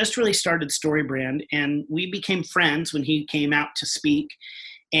he had just really started StoryBrand, and we became friends when he came out to speak.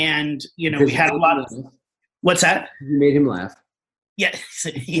 And, you know, we had a lot of, what's that? You made him laugh. Yeah.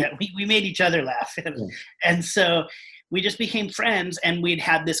 Yeah. We made each other laugh. And so we just became friends, and we'd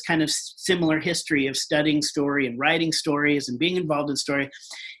had this kind of similar history of studying story and writing stories and being involved in story.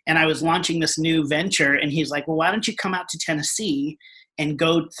 And I was launching this new venture, and he's like, well, why don't you come out to Tennessee and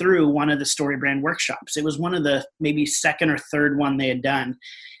go through one of the StoryBrand workshops? It was one of the maybe second or third one they had done.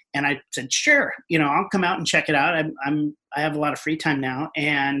 And I said, sure, you know, I'll come out and check it out. I have a lot of free time now.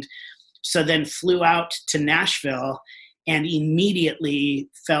 And so then flew out to Nashville and immediately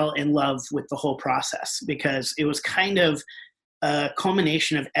fell in love with the whole process, because it was kind of a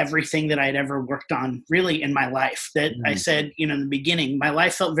culmination of everything that I'd ever worked on really in my life. That I said, you know, in the beginning, my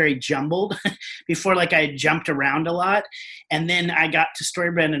life felt very jumbled before, like I had jumped around a lot. And then I got to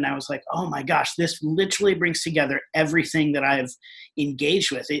StoryBrand and I was like, oh my gosh, this literally brings together everything that I've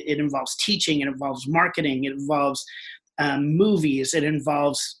engaged with. It involves teaching, it involves marketing, it involves movies, it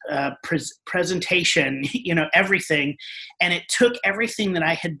involves presentation, you know, everything. And it took everything that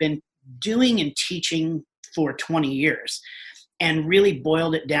I had been doing and teaching for 20 years and really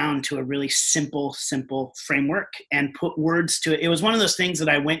boiled it down to a really simple framework and put words to it. It was one of those things that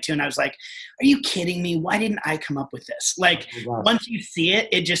I went to and I was like, are you kidding me? Why didn't I come up with this? Like, once you see it,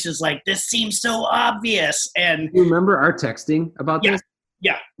 it just is like, this seems so obvious. And you remember our texting about this?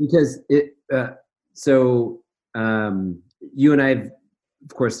 Yeah. Because it, you and I have,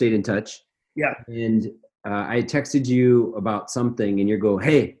 of course, stayed in touch. Yeah. And I texted you about something and you go,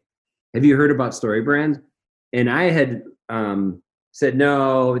 hey, have you heard about StoryBrand? And I had said,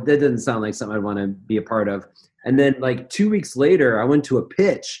 no, that doesn't sound like something I want to be a part of. And then like 2 weeks later, I went to a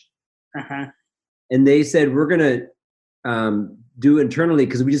pitch and they said, we're going to do internally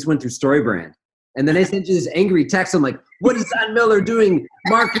because we just went through StoryBrand. And then I sent you this angry text. I'm like, what is Don Miller doing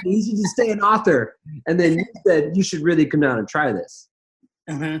marketing? He should just stay an author. And then you said, you should really come down and try this.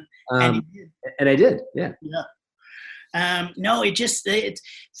 And I did. Yeah. No,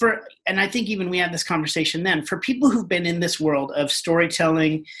 and I think even we had this conversation then, for people who've been in this world of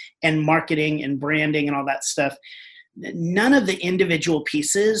storytelling and marketing and branding and all that stuff, none of the individual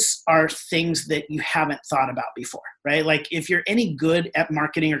pieces are things that you haven't thought about before, right? Like if you're any good at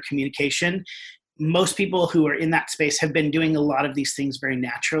marketing or communication, most people who are in that space have been doing a lot of these things very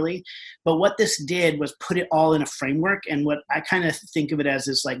naturally. But what this did was put it all in a framework. And what I kind of think of it as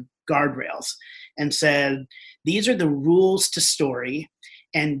is like guardrails, and said, these are the rules to story,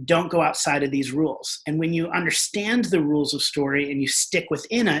 and don't go outside of these rules. And when you understand the rules of story and you stick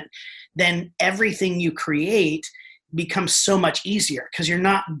within it, then everything you create becomes so much easier because you're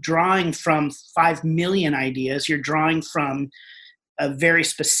not drawing from 5 million ideas. You're drawing from a very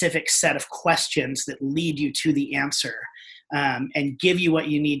specific set of questions that lead you to the answer, and give you what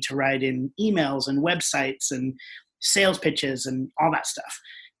you need to write in emails and websites and sales pitches and all that stuff.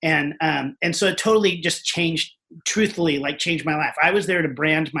 And so it totally just changed my life. I was there to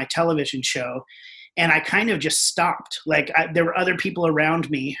brand my television show, and I kind of just stopped. Like there were other people around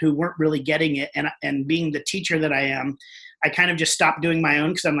me who weren't really getting it. And being the teacher that I am, I kind of just stopped doing my own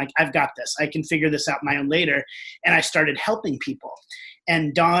because I'm like, I've got this. I can figure this out my own later. And I started helping people.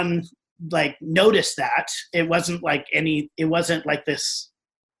 And Don like noticed that. It wasn't like this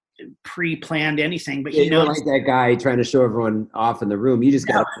pre-planned anything, but you know, like that guy trying to show everyone off in the room. You just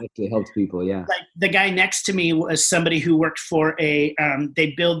got to actually help people. Yeah. Like the guy next to me was somebody who worked for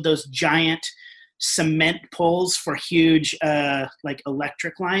they build those giant cement poles for huge like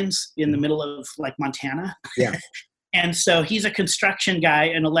electric lines in the middle of like Montana. Yeah. And so he's a construction guy,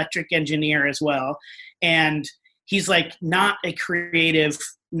 an electric engineer as well. And he's like not a creative,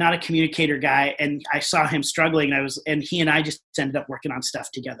 not a communicator guy. And I saw him struggling, and he and I just ended up working on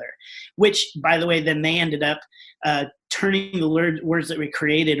stuff together, which by the way, then they ended up turning the words that we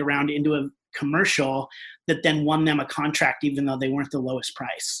created around into a commercial that then won them a contract, even though they weren't the lowest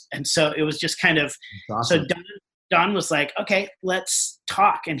price. And so it was just kind of, awesome. So Don was like, okay, let's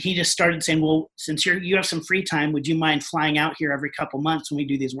talk. And he just started saying, well, since you have some free time, would you mind flying out here every couple months when we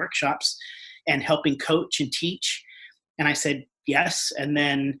do these workshops and helping coach and teach? And I said, yes. And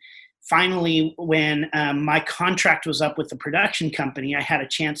then finally, when my contract was up with the production company, I had a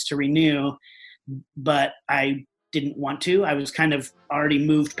chance to renew, but I didn't want to. I was kind of already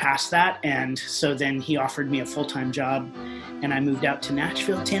moved past that. And so then he offered me a full-time job, and I moved out to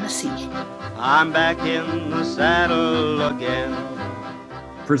Nashville, Tennessee. I'm back in the saddle again.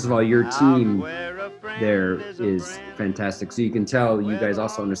 First of all, your team there is fantastic. So you can tell you guys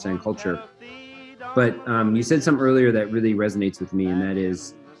also understand culture. But you said something earlier that really resonates with me, and that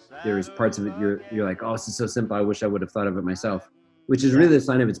is there's parts of it you're like, oh, this is so simple. I wish I would have thought of it myself, which is really a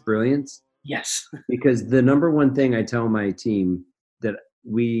sign of its brilliance. Yes. Because the number one thing I tell my team that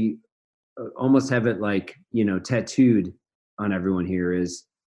we almost have it like, you know, tattooed on everyone here is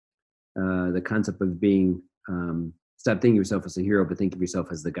the concept of being, stop thinking of yourself as a hero, but think of yourself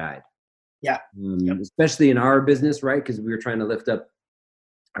as the guide. Yeah. Especially in our business, right? Because we were trying to lift up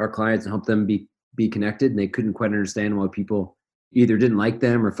our clients and help them be connected, and they couldn't quite understand why people either didn't like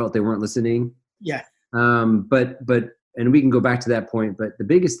them or felt they weren't listening. Yeah. But and we can go back to that point, but the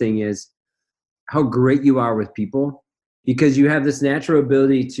biggest thing is how great you are with people, because you have this natural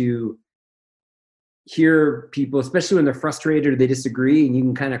ability to hear people, especially when they're frustrated or they disagree, and you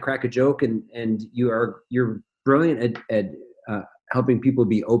can kind of crack a joke, and you're brilliant at helping people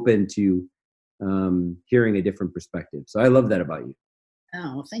be open to hearing a different perspective. So I love that about you.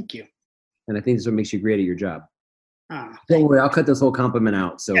 Oh, well, thank you. And I think this is what makes you great at your job. Oh, don't worry, I'll cut this whole compliment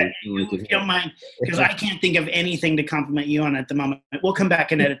out. So if you don't mind, because I can't think of anything to compliment you on at the moment. We'll come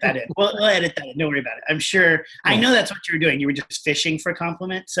back and edit that in. We'll edit that in. Don't worry about it. I'm sure. I know that's what you were doing. You were just fishing for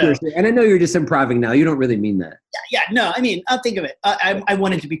compliments. So. Sure. And I know you're just improving now. You don't really mean that. Yeah. No, I mean, I'll think of it. I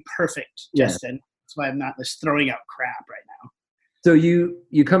want it to be perfect, Justin. That's why I'm not just throwing out crap right now. So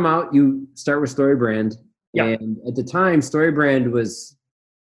you come out, you start with StoryBrand. Yeah. And at the time, StoryBrand was,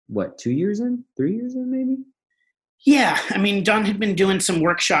 what, 2 years in? 3 years in, maybe? Yeah, I mean, Don had been doing some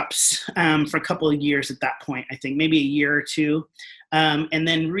workshops for a couple of years at that point, I think, maybe a year or two. And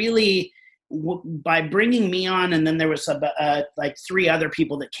then really by bringing me on, and then there was like 3 other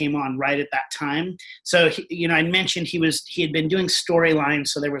people that came on right at that time. So, I mentioned he had been doing storylines.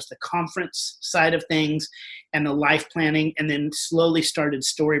 So there was the conference side of things and the life planning, and then slowly started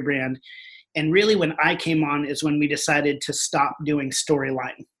StoryBrand. And really when I came on is when we decided to stop doing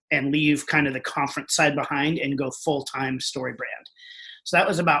storyline and leave kind of the conference side behind and go full-time StoryBrand. So that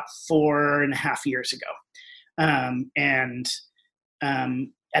was about 4.5 years ago.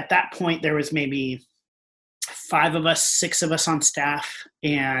 At that point, there was maybe 5 of us, 6 of us on staff.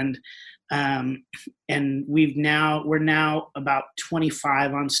 And we're now about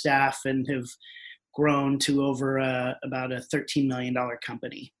 25 on staff and have grown to over about a $13 million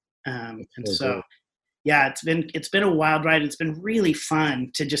company. Yeah, it's been a wild ride. It's been really fun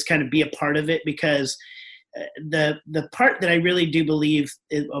to just kind of be a part of it, because the part that I really do believe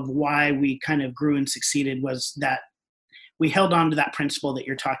of why we kind of grew and succeeded was that we held on to that principle that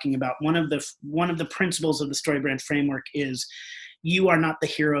you're talking about. One of the principles of the StoryBrand framework is you are not the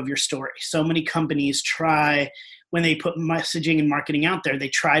hero of your story. So many companies try, when they put messaging and marketing out there, they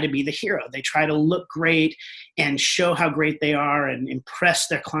try to be the hero. They try to look great and show how great they are and impress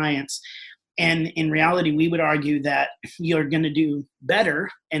their clients. And in reality, we would argue that you're going to do better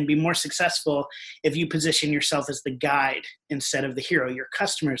and be more successful if you position yourself as the guide instead of the hero. Your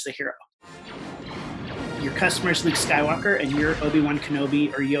customer is the hero. Your customer is Luke Skywalker, and you're Obi-Wan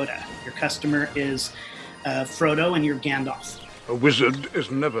Kenobi or Yoda. Your customer is Frodo, and you're Gandalf. A wizard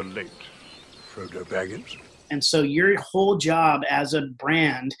is never late, Frodo Baggins. And so your whole job as a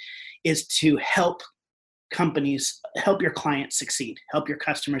brand is to help companies, help your clients succeed, help your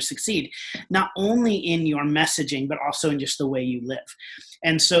customers succeed, not only in your messaging, but also in just the way you live.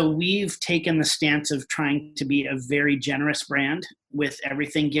 And so we've taken the stance of trying to be a very generous brand with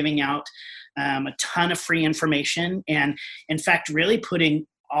everything, giving out a ton of free information, and in fact, really putting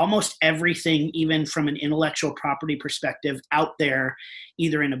almost everything, even from an intellectual property perspective, out there,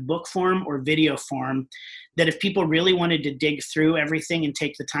 either in a book form or video form, that if people really wanted to dig through everything and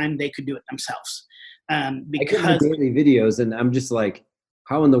take the time, they could do it themselves. Because I get the daily videos, and I'm just like,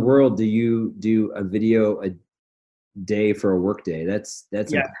 how in the world do you do a video a day for a work day? That's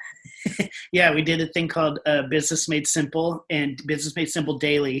yeah. Yeah, we did a thing called Business Made Simple and Business Made Simple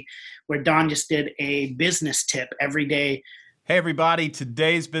Daily, where Don just did a business tip every day. Hey everybody,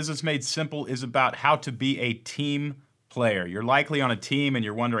 today's Business Made Simple is about how to be a team player. You're likely on a team and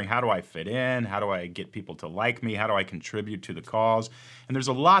you're wondering, how do I fit in? How do I get people to like me? How do I contribute to the cause? And there's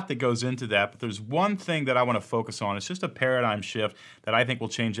a lot that goes into that, but there's one thing that I want to focus on. It's just a paradigm shift that I think will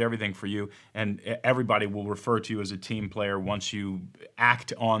change everything for you, and everybody will refer to you as a team player once you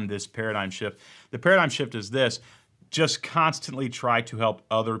act on this paradigm shift. The paradigm shift is this: just constantly try to help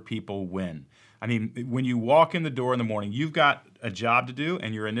other people win. I mean, when you walk in the door in the morning, you've got a job to do,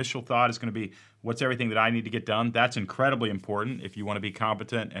 and your initial thought is going to be, what's everything that I need to get done? That's incredibly important if you want to be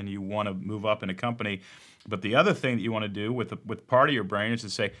competent and you want to move up in a company. But the other thing that you want to do with part of your brain is to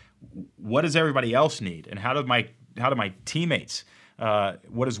say, what does everybody else need? And how do my teammates,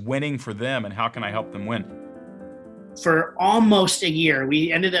 what is winning for them, and how can I help them win? For almost a year,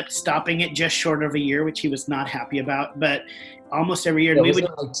 we ended up stopping it just short of a year, which he was not happy about, but almost every year. Yeah, we would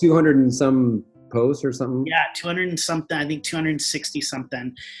like 200 and some posts or something. Yeah, 200 and something, I think 260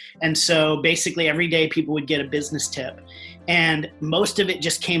 something. And so basically every day people would get a business tip, and most of it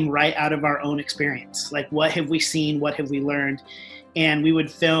just came right out of our own experience. Like, what have we seen? What have we learned? And we would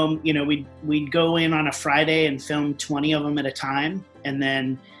film, we'd go in on a Friday and film 20 of them at a time, and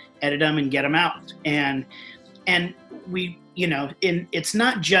then edit them and get them out. And we, it's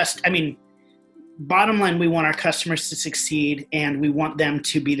not just, bottom line, we want our customers to succeed, and we want them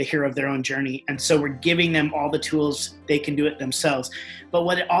to be the hero of their own journey. And so we're giving them all the tools, they can do it themselves. But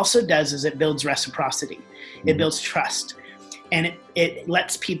what it also does is it builds reciprocity. It builds trust. And it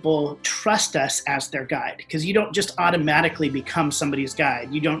lets people trust us as their guide, because you don't just automatically become somebody's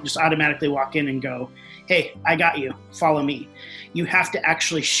guide. You don't just automatically walk in and go, hey, I got you, follow me. You have to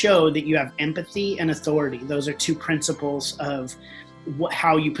actually show that you have empathy and authority. Those are two principles of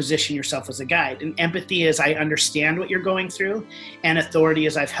how you position yourself as a guide. And empathy is, I understand what you're going through, and authority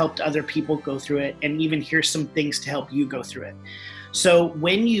is, I've helped other people go through it, and even here's some things to help you go through it. So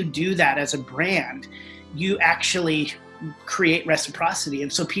when you do that as a brand, you actually create reciprocity,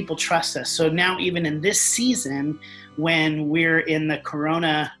 and so people trust us. So now, even in this season, when we're in the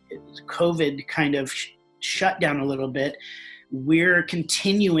COVID kind of shut down a little bit, we're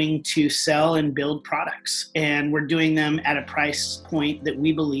continuing to sell and build products, and we're doing them at a price point that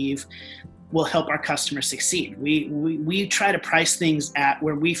we believe will help our customers succeed. We try to price things at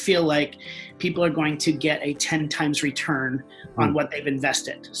where we feel like people are going to get a 10 times return on what they've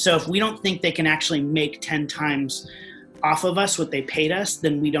invested. So if we don't think they can actually make 10 times off of us what they paid us,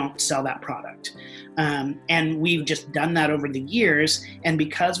 then we don't sell that product. And we've just done that over the years. And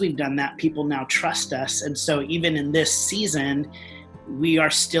because we've done that, people now trust us. And so even in this season, we are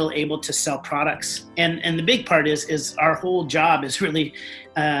still able to sell products. And the big part is our whole job is really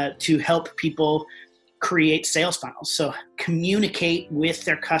to help people create sales funnels. So communicate with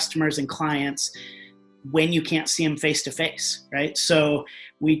their customers and clients when you can't see them face to face, right? So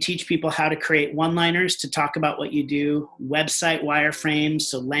we teach people how to create one-liners to talk about what you do, website wireframes,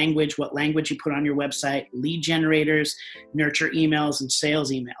 so language, what language you put on your website, lead generators, nurture emails, and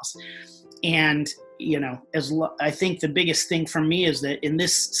sales emails. And, I think the biggest thing for me is that in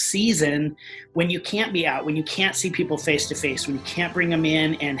this season, when you can't be out, when you can't see people face to face, when you can't bring them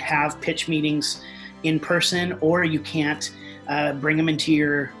in and have pitch meetings in person, or you can't bring them into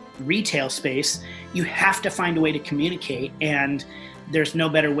your retail space, you have to find a way to communicate, and there's no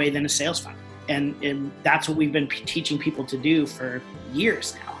better way than a sales funnel. And that's what we've been teaching people to do for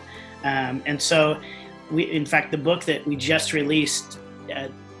years now. And so in fact, the book that we just released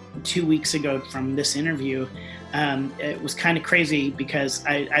 2 weeks ago from this interview it was kind of crazy because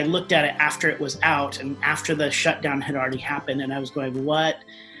I looked at it after it was out and after the shutdown had already happened, and I was going, what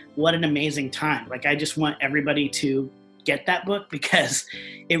an amazing time. Like, I just want everybody to get that book because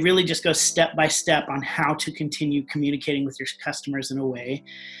it really just goes step by step on how to continue communicating with your customers in a way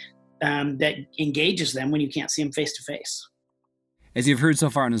that engages them when you can't see them face to face. As you've heard so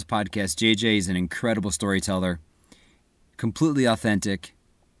far on this podcast, JJ is an incredible storyteller, completely authentic,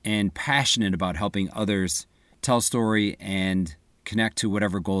 and passionate about helping others tell story and connect to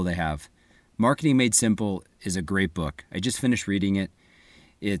whatever goal they have. Marketing Made Simple is a great book. I just finished reading it.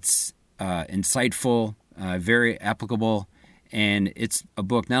 It's insightful, very applicable, and it's a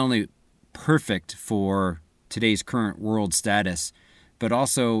book not only perfect for today's current world status, but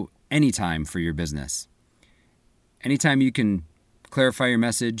also anytime for your business. Anytime you can clarify your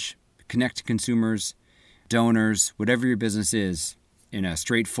message, connect to consumers, donors, whatever your business is, in a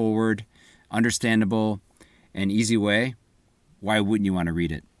straightforward, understandable, and easy way, why wouldn't you want to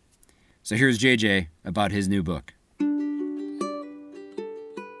read it? So here's JJ about his new book.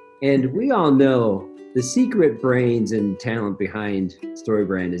 And we all know the secret brains and talent behind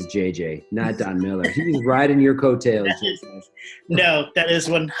StoryBrand is JJ, not Don Miller. He's riding your coattails. No, that is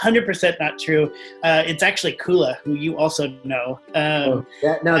 100% not true. It's actually Kula, who you also know.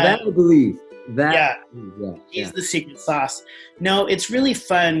 That I believe. He's the secret sauce. No, it's really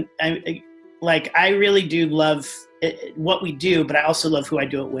fun. I really do love what we do, but I also love who I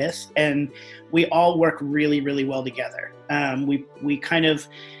do it with, and we all work really, really well together. We kind of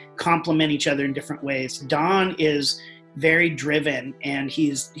complement each other in different ways. Don is very driven, and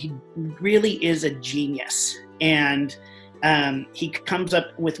he really is a genius, and he comes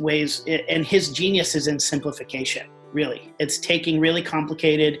up with ways, and his genius is in simplification. Really, it's taking really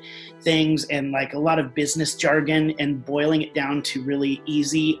complicated things and like a lot of business jargon and boiling it down to really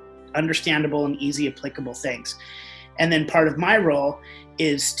easy, understandable, and easy applicable things. And then part of my role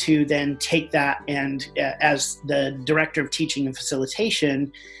is to then take that and as the director of teaching and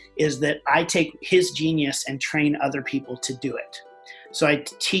facilitation is that I take his genius and train other people to do it. So I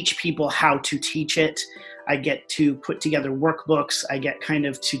teach people how to teach it. I get to put together workbooks. I get kind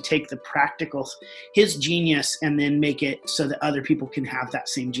of to take the practical, his genius, and then make it so that other people can have that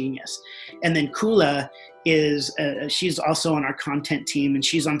same genius. And then Kula is, she's also on our content team, and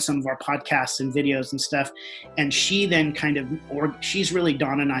she's on some of our podcasts and videos and stuff. And she then kind of, she's really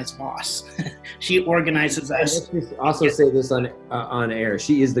Don and I's boss. She organizes us. Let's also say this on air.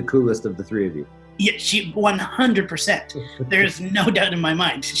 She is the coolest of the three of you. Yeah, she 100%. There's no doubt in my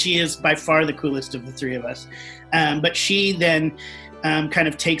mind. She is by far the coolest of the three of us. But she then kind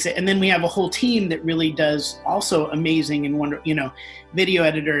of takes it, and then we have a whole team that really does also amazing and wonderful, video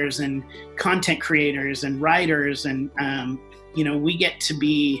editors and content creators and writers, and we get to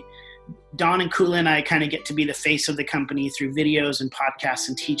be, Don and Kula and I kind of get to be the face of the company through videos and podcasts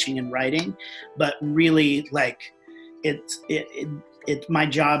and teaching and writing. But really, like, it's my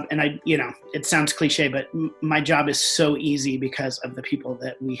job, and it sounds cliche, but my job is so easy because of the people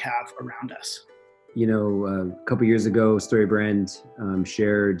that we have around us. A couple years ago, StoryBrand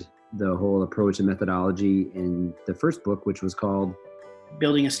shared the whole approach and methodology in the first book, which was called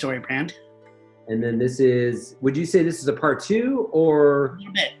Building a Story Brand. And then would you say this is a part 2 or? A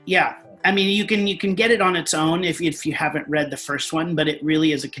little bit, yeah. I mean, you can get it on its own if you haven't read the first one, but it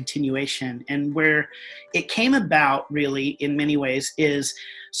really is a continuation. And where it came about really in many ways is,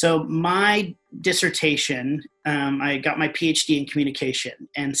 so my dissertation, I got my PhD in communication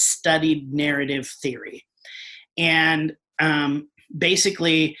and studied narrative theory. And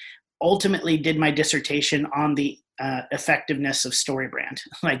basically, ultimately did my dissertation on the effectiveness of StoryBrand.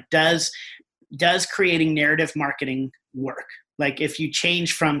 Like, does creating narrative marketing work? Like, if you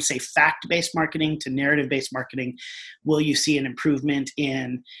change from, say, fact-based marketing to narrative-based marketing, will you see an improvement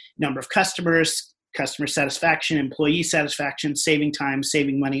in number of customers, customer satisfaction, employee satisfaction, saving time,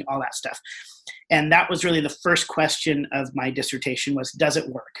 saving money, all that stuff? And that was really the first question of my dissertation was, does it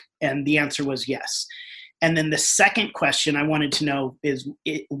work? And the answer was yes. And then the second question I wanted to know is,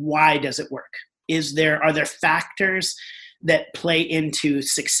 why does it work? Are there factors that play into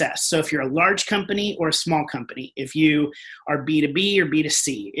success? So if you're a large company or a small company, if you are B2B or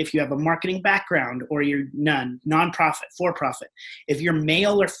B2C, if you have a marketing background or you're nonprofit, for-profit, if you're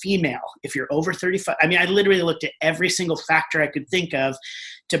male or female, if you're over 35, I literally looked at every single factor I could think of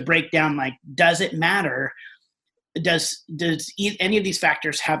to break down, like, does it matter? Does any of these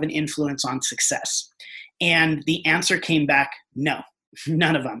factors have an influence on success? And the answer came back, no.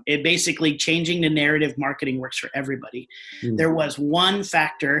 None of them. It basically, changing the narrative marketing works for everybody. There was one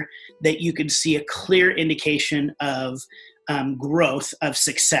factor that you could see a clear indication of growth of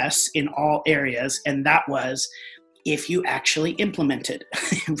success in all areas, and that was if you actually implemented,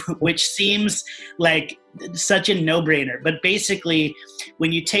 which seems like such a no-brainer. But basically,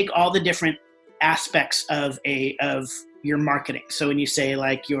 when you take all the different aspects of your marketing, so when you say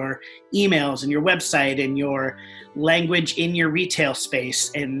like your emails and your website and your language in your retail space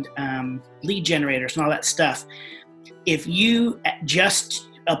and lead generators and all that stuff, if you just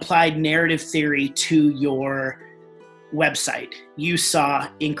applied narrative theory to your website, you saw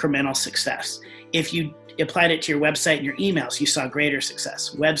incremental success. If you applied it to your website and your emails, you saw greater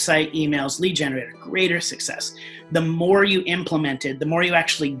success. Website, emails, lead generator, greater success. The more you implemented, the more you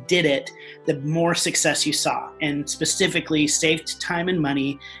actually did it, the more success you saw. And specifically saved time and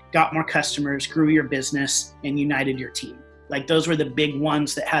money, got more customers, grew your business, and united your team. Like those were the big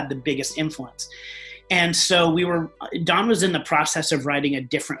ones that had the biggest influence. And so Don was in the process of writing a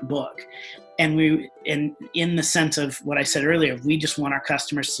different book. And in the sense of what I said earlier, we just want our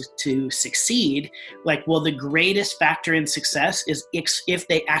customers to succeed. Like, well, the greatest factor in success is if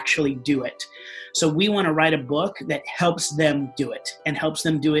they actually do it. So we want to write a book that helps them do it and helps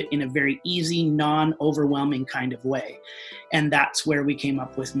them do it in a very easy, non-overwhelming kind of way. And that's where we came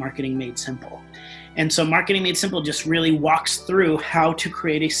up with Marketing Made Simple. And so Marketing Made Simple just really walks through how to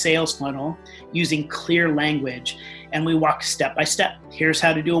create a sales funnel using clear language. And we walk step by step. Here's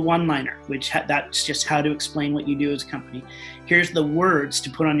how to do a one-liner, which that's just how to explain what you do as a company. Here's the words to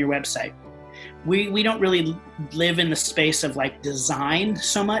put on your website. We don't really live in the space of like design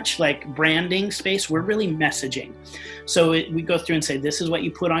so much, like branding space. We're really messaging. So we go through and say, this is what you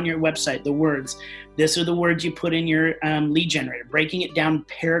put on your website, the words. This are the words you put in your lead generator, breaking it down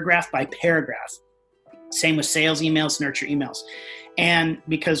paragraph by paragraph. Same with sales emails, nurture emails. And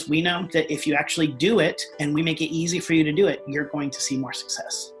because we know that if you actually do it and we make it easy for you to do it, you're going to see more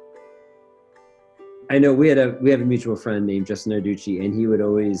success. I know we have a mutual friend named Justin Narducci, and he would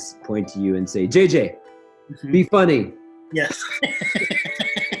always point to you and say, JJ, be funny. Yes.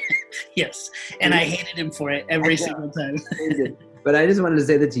 Yes. And I hated him for it every single time. But I just wanted to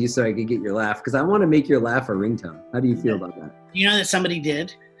say that to you so I could get your laugh, because I want to make your laugh a ringtone. How do you feel about that? You know that somebody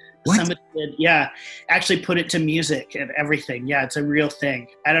did? What? Somebody did, yeah. Actually put it to music and everything. Yeah, it's a real thing.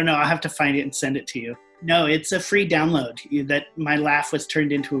 I don't know. I'll have to find it and send it to you. No, it's a free download that my laugh was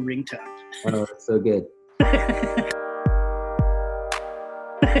turned into a ringtone. Oh, that's so good.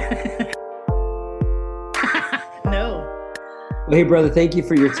 No. Well, hey, brother, thank you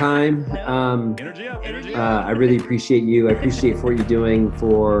for your time. Energy up, energy up. I really appreciate you. I appreciate what you're doing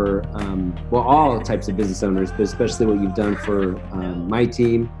for, all types of business owners, but especially what you've done for my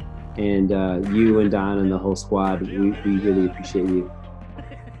team and you and Don and the whole squad. We really appreciate you.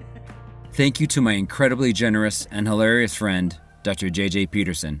 Thank you to my incredibly generous and hilarious friend, Dr. J.J.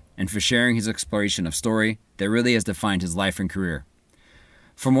 Peterson, and for sharing his exploration of story that really has defined his life and career.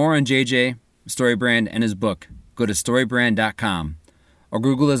 For more on J.J., StoryBrand, and his book, go to storybrand.com or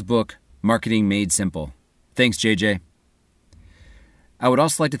Google his book, Marketing Made Simple. Thanks, J.J. I would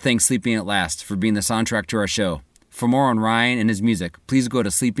also like to thank Sleeping at Last for being the soundtrack to our show. For more on Ryan and his music, please go to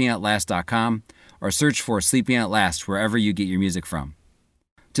sleepingatlast.com or search for Sleeping at Last wherever you get your music from.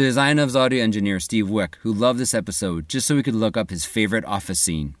 To Design Of's audio engineer, Steve Wick, who loved this episode just so we could look up his favorite office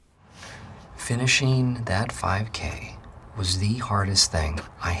scene. Finishing that 5K was the hardest thing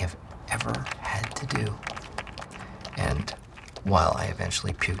I have ever had to do. And while I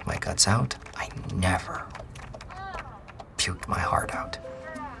eventually puked my guts out, I never puked my heart out.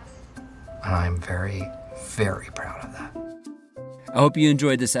 And I'm very, very proud of that. I hope you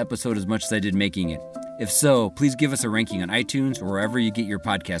enjoyed this episode as much as I did making it. If so, please give us a ranking on iTunes or wherever you get your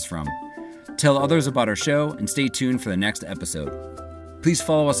podcasts from. Tell others about our show and stay tuned for the next episode. Please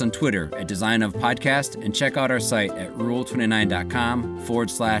follow us on Twitter at Design Of Podcast and check out our site at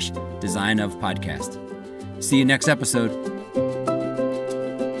rule29.com/Design Of Podcast. See you next episode.